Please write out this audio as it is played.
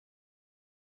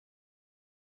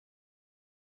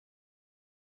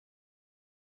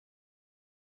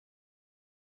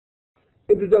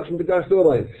Introduction to gas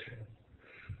turbines.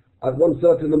 At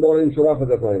 1:30 in the morning, South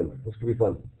Africa time. This could be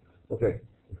fun. Okay.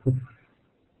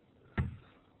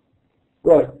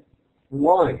 Right.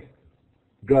 Why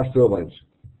gas turbines?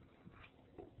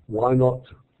 Why not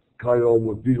carry on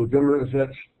with diesel generator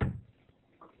sets?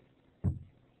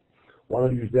 Why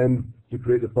not use them to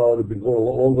create the power that's been going a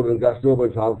lot longer than gas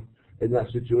turbines have in that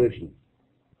situation?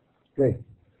 Okay.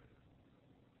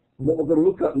 What we're going to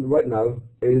look at right now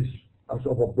is a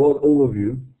sort of a broad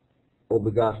overview of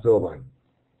the gas turbine.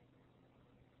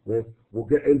 Okay. We'll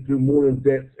get into more in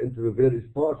depth into the various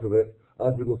parts of it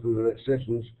as we go through the next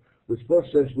sessions. This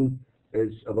first session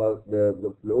is about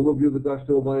the overview of the gas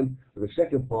turbine, and the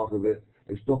second part of it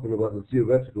is talking about the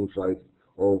theoretical side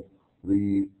of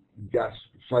the gas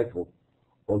cycle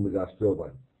on the gas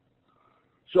turbine.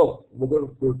 So, what we're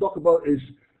going to talk about is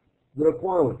the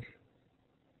requirements.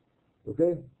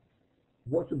 Okay?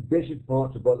 What's the basic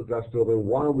parts about the gas turbine?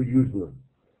 Why are we using them?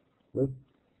 Okay?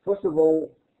 First of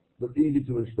all, they're easy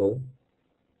to install,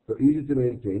 they're easy to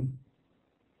maintain,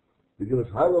 they give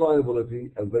us high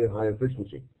reliability and very high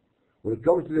efficiency. When it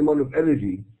comes to the amount of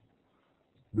energy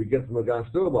we get from a gas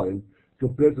turbine,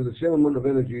 compared to the same amount of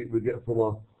energy we get from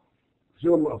a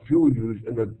same amount of fuel used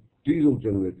in a diesel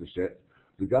generator set,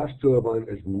 the gas turbine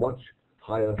is much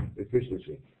higher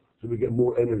efficiency. So we get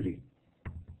more energy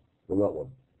from that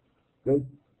one. Okay?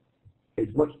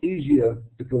 It's much easier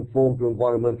to conform to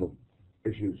environmental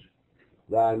issues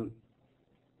than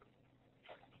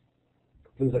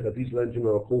things like a diesel engine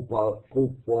or a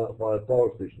coal-fired power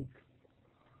station.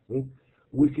 Okay?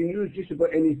 We can use just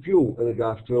about any fuel in a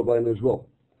gas turbine as well.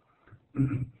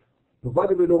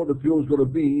 Provided we know what the fuel is going to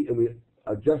be and we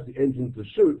adjust the engine to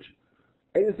suit,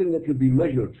 anything that can be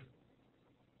measured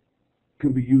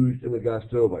can be used in a gas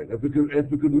turbine. If we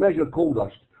could measure coal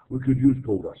dust, we could use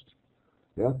coal dust.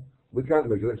 Yeah? We can't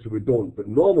measure it, so we don't. But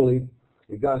normally,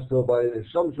 a gas turbine is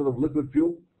some sort of liquid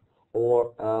fuel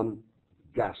or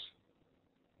gas,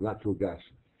 natural gas.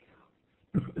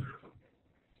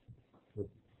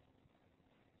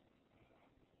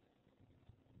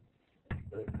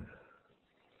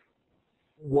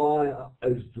 Why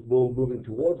is the world moving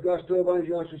towards gas turbines,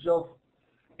 you ask yourself?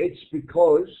 It's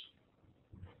because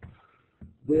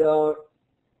they are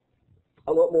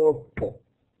a lot more,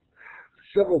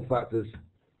 several factors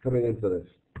coming into this.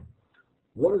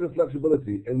 One is the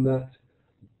flexibility in that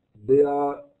they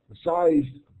are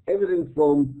sized, everything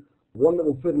from one that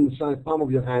will fit in the size palm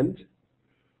of your hand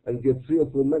and give 3 or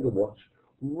 4 megawatts,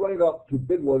 right up to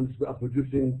big ones that are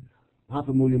producing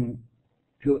 500,000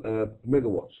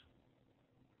 megawatts.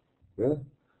 Yeah?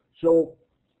 So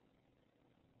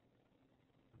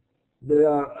they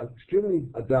are extremely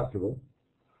adaptable,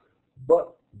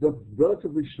 but they're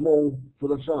relatively small for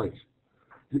their size.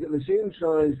 To get the same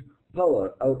size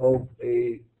power out of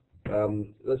a,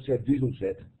 let's say, a diesel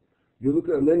set, you look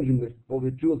at an engine that's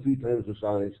probably 2 or 3 times the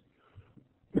size.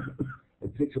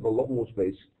 It takes up a lot more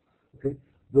space. Okay,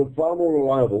 they're far more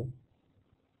reliable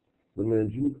than an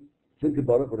engine. Think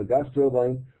about it: with a gas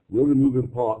turbine, the only moving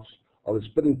parts are the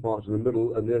spinning parts in the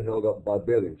middle, and they're held up by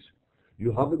bearings.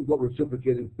 You haven't got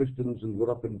reciprocating pistons and go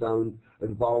up and down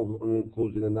and valves opening and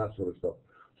closing and that sort of stuff.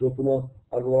 So from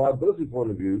a reliability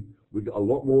point of view, we get a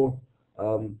lot more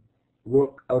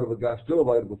work out of a gas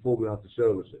turbine before we have to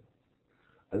service it.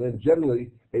 And then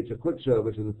generally, it's a quick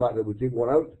service in the fact that we take one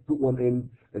out, put one in,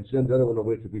 and send the other one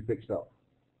away to be fixed up.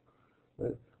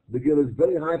 Right? They give us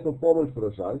very high performance for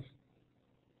the size.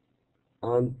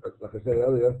 And like I said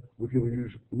earlier, we can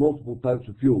use multiple types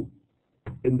of fuel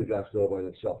in the gas turbine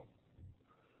itself.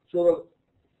 So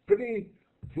they're pretty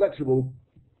flexible,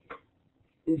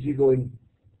 easygoing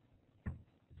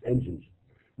engines.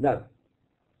 Now,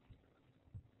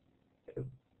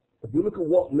 if we look at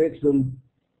what makes them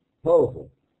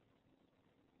powerful,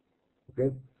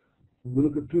 okay, we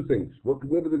look at 2 things.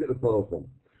 Where do we get the power from?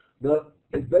 Now,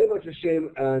 it's very much the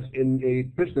same as in a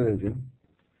piston engine.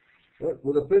 Right?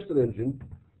 With a piston engine,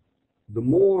 the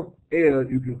more air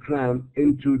you can cram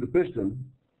into the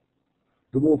piston,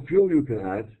 the more fuel you can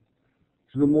add,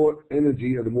 so the more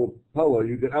energy and the more power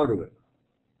you get out of it.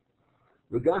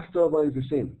 The gas turbine is the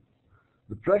same.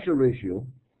 The pressure ratio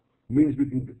means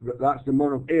that's the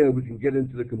amount of air we can get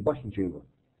into the combustion chamber.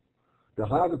 The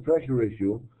higher the pressure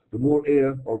ratio, the more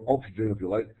air, or oxygen if you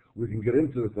like, we can get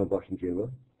into the combustion chamber.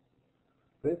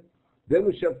 Okay? Then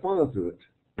we set fire to it.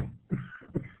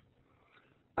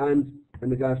 And in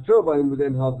the gas turbine, we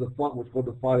then have what's called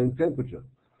the firing temperature.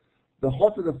 The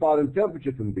hotter the firing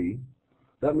temperature can be,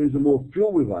 that means the more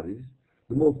fuel we've added.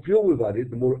 The more fuel we've added,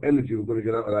 the more energy we're going to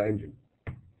get out of that engine.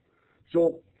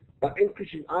 So by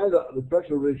increasing either the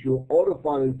pressure ratio or the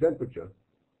firing temperature,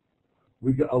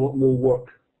 we get a lot more work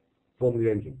from the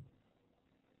engine.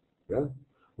 Yeah?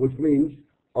 Which means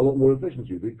a lot more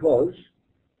efficiency, because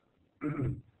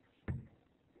the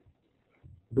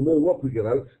more work we get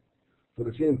out for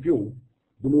the same fuel,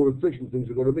 the more efficient things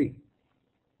are going to be.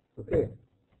 Okay.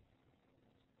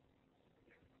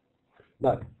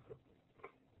 Now,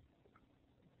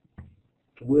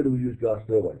 where do we use gas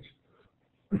turbines?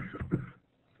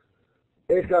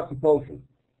 Aircraft propulsion.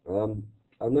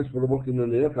 Unless we're working in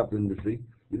the aircraft industry,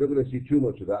 you're not going to see too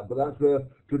much of that, but that's where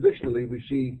traditionally we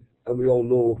see, and we all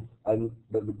know,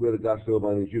 where the gas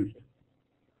turbine is used.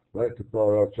 Right, to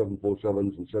power our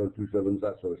 747s and 727s,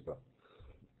 that sort of stuff.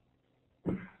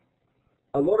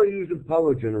 A lot are used in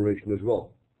power generation as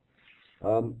well.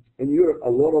 In Europe, a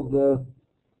lot of the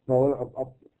power,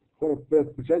 quite a fair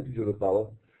percentage of the power,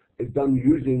 is done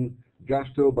using gas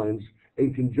turbines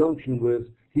in conjunction with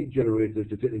heat generators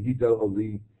to take the heat out of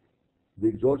the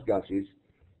exhaust gases,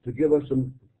 to give us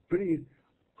some pretty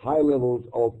high levels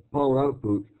of power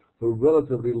output for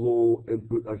relatively low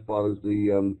input as far as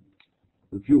the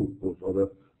fuel goes, or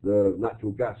the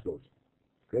natural gas goes.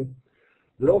 Okay?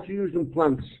 They're also used in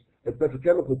plants, in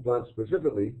petrochemical plants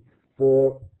specifically,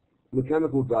 for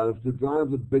mechanical drives to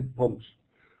drive the big pumps,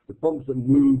 the pumps that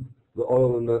move the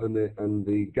oil and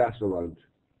the gas around.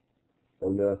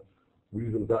 And we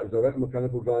use them as direct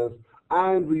mechanical drives,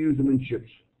 and we use them in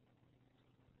ships.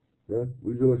 Yeah?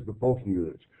 We use them as propulsion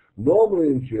units. Normally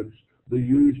in ships, they're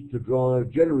used to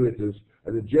drive generators,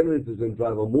 and the generators then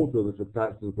drive a motor that's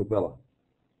attached to the propeller.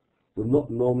 They're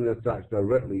not normally attached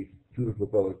directly to the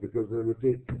propellers because they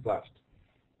rotate too fast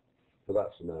for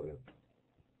that scenario.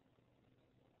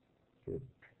 Okay.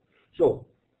 So,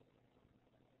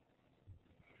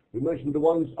 we mentioned the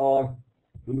ones are,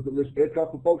 if we look at this,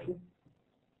 aircraft propulsion.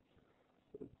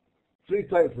 3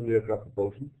 types of aircraft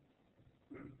propulsion.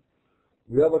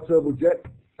 We have a turbojet,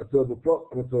 a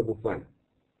turboprop, and a turbofan.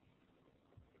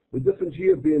 The difference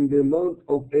here being the amount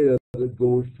of air that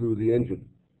goes through the engine.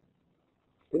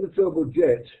 In the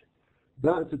turbojet,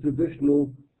 that's a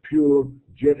traditional pure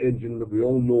jet engine that we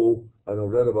all know and have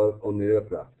read about on the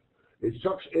aircraft. It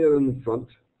sucks air in the front,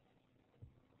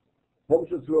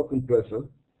 pumps it through a compressor,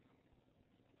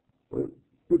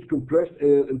 puts compressed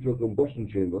air into a combustion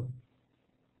chamber,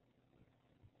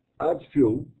 adds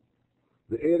fuel,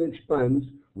 the air expands,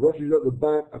 rushes out the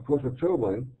back across a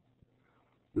turbine.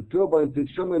 The turbine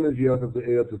takes some energy out of the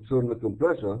air to turn the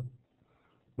compressor,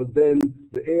 but then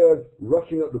the air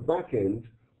rushing out the back end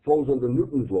falls under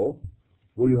Newton's law,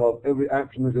 where you have every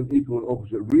action has an equal and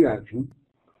opposite reaction.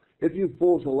 If you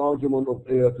force a large amount of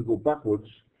air to go backwards,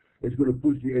 it's going to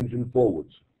push the engine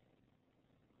forwards.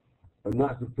 And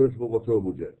that's the principle of a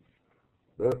turbojet.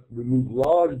 We move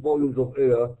large volumes of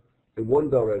air in one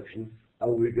direction,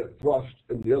 and we get thrust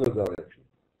in the other direction.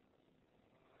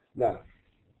 Now,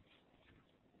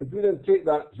 if we then take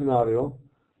that scenario,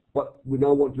 but we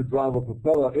now want to drive a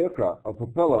propeller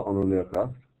on an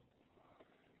aircraft,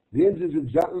 the engine is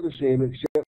exactly the same,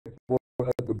 except for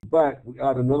at the back we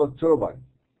add another turbine.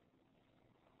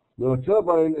 Now, a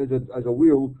turbine is a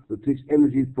wheel that takes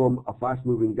energy from a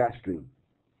fast-moving gas stream.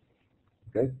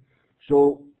 Okay,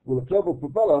 so with a turbo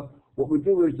propeller, what we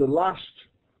do is the last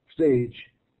stage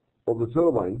of the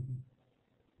turbine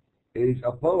is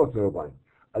a power turbine,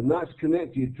 and that's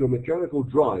connected to a mechanical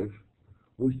drive,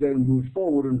 which then moves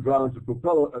forward and drives the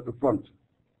propeller at the front.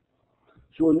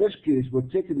 So in this case, we're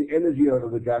taking the energy out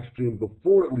of the gas stream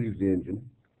before it leaves the engine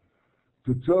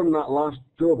to turn that last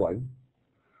turbine,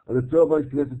 and the turbine is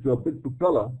connected to a big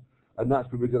propeller, and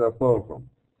that's where we get our power from.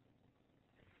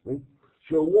 Okay?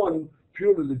 So one,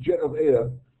 purely the jet of air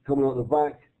coming out the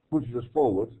back pushes us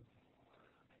forward,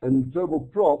 and the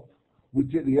turboprop, we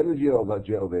take the energy out of that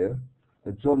jet of air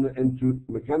and turn it into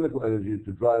mechanical energy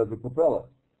to drive the propeller.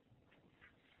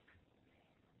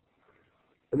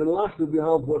 And then lastly, we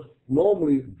have what's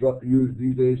normally used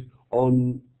these days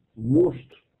on most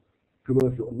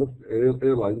commercial, most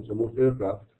airlines and most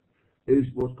aircraft, is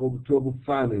what's called the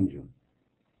turbofan engine.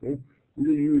 Okay? These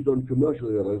are used on commercial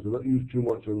airlines, they're not used too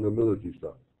much on the military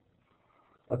stuff.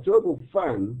 A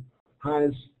turbofan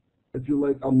has, if you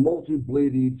like, a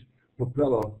multi-bladed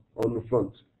propeller on the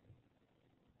front.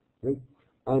 Okay?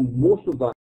 And most of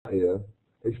that air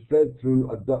is fed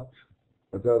through a duct,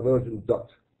 a divergent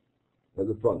duct at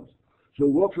the front. So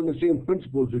it works on the same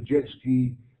principle as a jet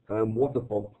ski water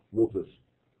pump motors.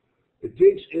 It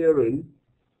takes air in,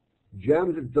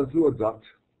 jams it through a duct,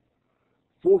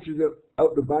 forces it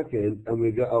out the back end, and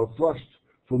we get our thrust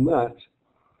from that.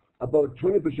 About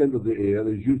 20% of the air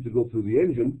is used to go through the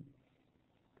engine,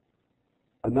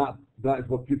 and that is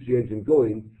what keeps the engine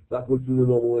going. That goes through the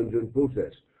normal engine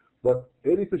process. But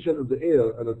 80% of the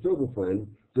air in a turbofan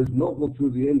does not go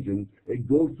through the engine. It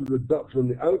goes through the ducts on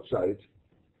the outside.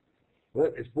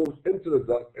 Right? It's forced into the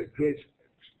duct. It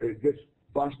gets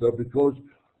faster because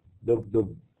the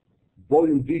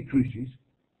volume decreases.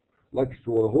 Like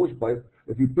so, a hose pipe.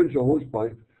 If you pinch a hose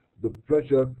pipe, the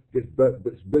pressure gets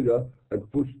bigger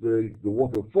and pushes the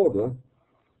water further.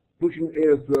 Pushing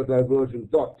air through a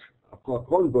divergent duct, a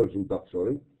convergent duct,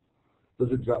 sorry,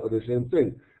 does exactly the same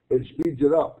thing. It speeds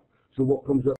it up. So what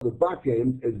comes out the back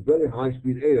end is very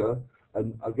high-speed air,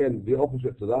 and again, the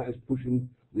opposite to that is pushing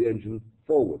the engine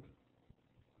forward.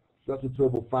 So that's a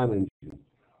turbofan engine.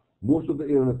 Most of the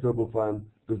air in a turbofan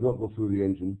does not go through the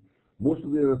engine. Most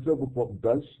of the air in a turboprop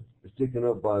does. It's taken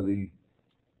up by the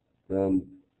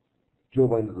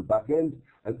turbine at the back end,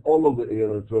 and all of the air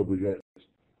in a turbojet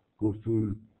goes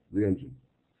through the engine.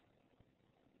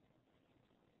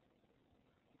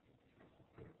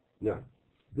 Now,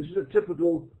 this is a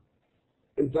typical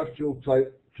industrial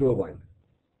type turbine.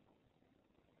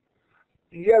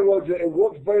 Yeah, Roger, it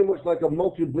works very much like a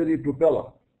multi-bladed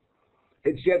propeller,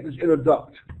 except it's in a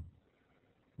duct.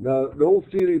 Now, the whole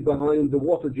theory behind the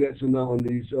water jets and that on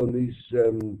these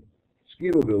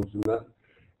ski mobiles and that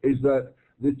is that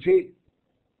they take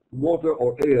water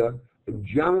or air and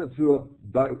jam it through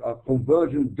a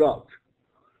convergent duct,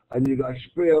 and you've got to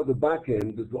spray out the back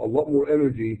end that's got a lot more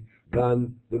energy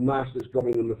than the mass that's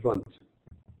coming in the front.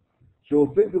 So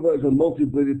think of it as a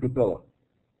multi-bladed propeller.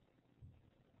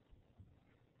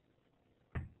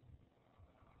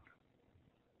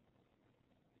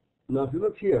 Now, if you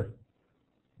look here,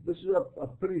 this is a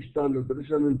pretty standard, but this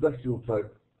is an industrial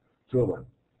type turbine.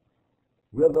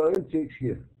 We have our intakes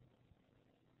here.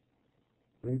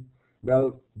 Right?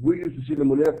 Now, we used to see them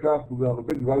on aircraft, we have a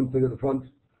big round thing at the front,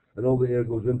 and all the air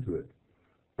goes into it.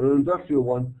 On an industrial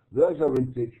one, there's our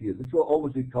intake here. This will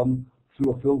obviously come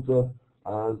through a filter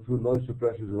and through noise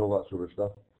suppressors and all that sort of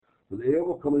stuff. But the air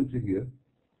will come into here.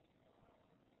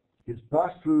 It's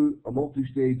passed through a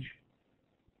multi-stage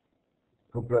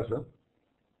compressor.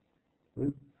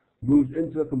 Right? Moves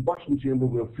into a combustion chamber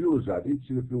where fuel is added.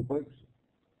 See the fuel pipes?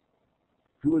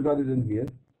 Fuel is added in here.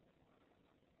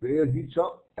 The air heats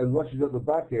up and rushes at the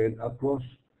back end across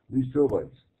these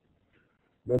turbines.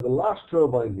 Now the last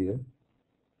turbine here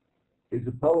is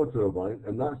a power turbine,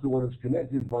 and that's the one that's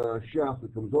connected by a shaft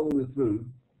that comes all the way through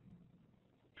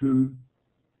to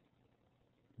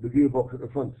the gearbox at the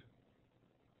front.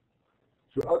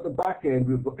 So at the back end,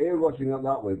 we've got air rushing out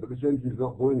that way, but this engine is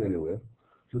not going anywhere.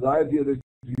 So the idea is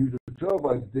to use the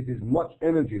turbine to take as much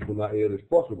energy from that air as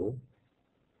possible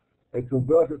and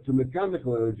convert it to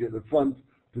mechanical energy at the front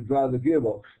to drive the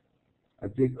gearbox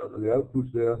and take the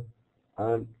outputs there,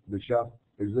 and the shaft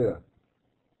is there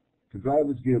to drive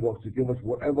this gearbox to give us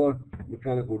whatever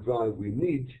mechanical drive we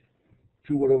need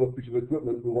to whatever piece of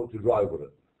equipment we want to drive with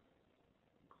it.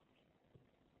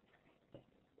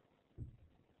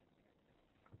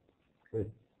 Okay.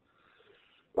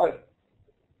 Right.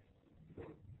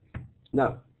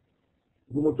 Now,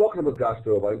 when we're talking about gas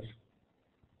turbines,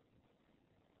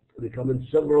 they come in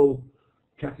several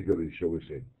categories, shall we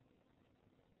say.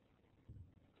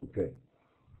 Okay.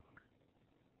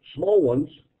 Small ones,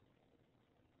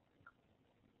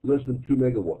 less than 2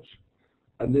 megawatts.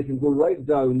 And they can go right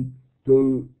down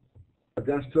to a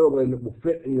gas turbine that will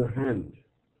fit in your hand,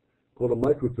 called a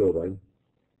microturbine.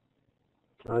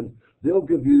 And they'll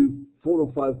give you 4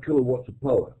 or 5 kilowatts of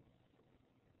power.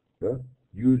 Yeah?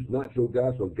 Use natural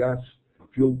gas or gas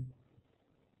fuel.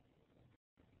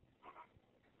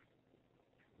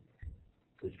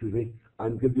 Excuse me,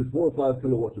 and give you 4 or 5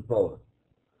 kilowatts of power.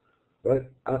 Right?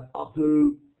 Up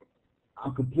to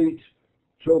a complete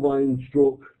turbine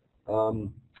stroke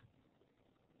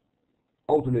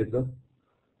alternator,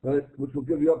 right, which will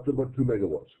give you up to about 2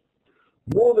 megawatts.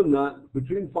 More than that,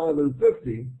 between 5 and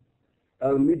 50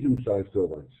 are medium-sized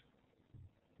turbines.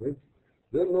 Right?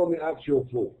 They're normally axial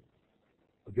flow.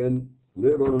 Again,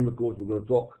 later on in the course, we're going to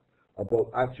talk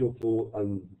about axial flow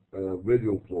and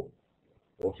radial flow,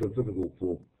 or centrifugal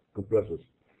flow compressors.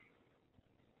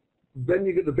 Then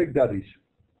you get the big daddies.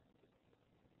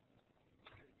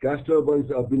 Gas turbines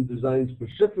that have been designed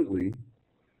specifically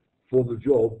for the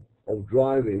job of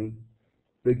driving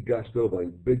big gas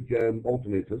turbines, big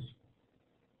alternators.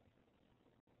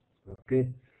 Okay,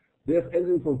 they have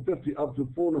anything from 50 up to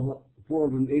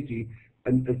 480,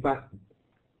 and in fact,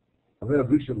 I've heard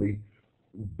recently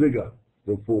bigger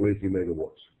than 480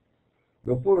 megawatts.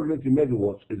 Now, 480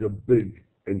 megawatts is a big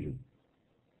engine.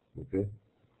 Okay,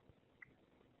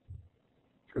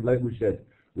 and like we said,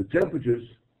 the temperatures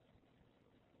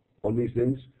on these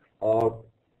things are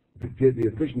dictate the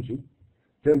efficiency,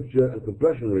 temperature and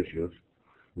compression ratios.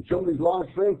 And some of these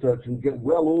large flame threads can get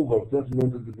well over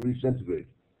 1300 degrees centigrade.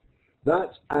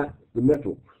 That's at the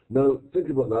metal. Now, think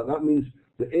about that. That means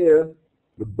the air,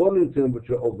 the burning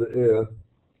temperature of the air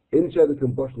inside the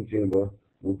combustion chamber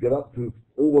will get up to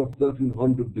over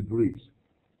 1300 degrees.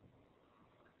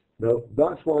 Now,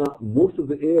 that's why most of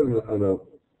the air in a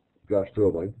gas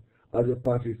turbine, as it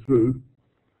passes through,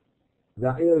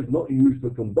 that air is not used for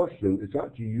combustion. It's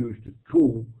actually used to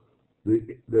cool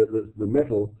the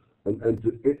metal and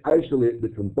to isolate the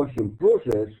combustion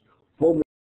process from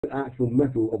the actual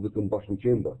metal of the combustion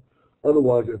chamber.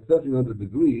 Otherwise, at 1300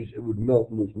 degrees, it would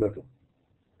melt most metal.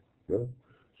 Yeah?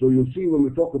 So you'll see when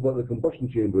we talk about the combustion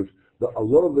chambers that a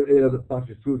lot of the air that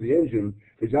passes through the engine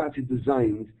is actually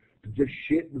designed to just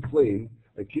shape the flame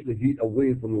and keep the heat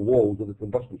away from the walls of the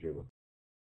combustion chamber.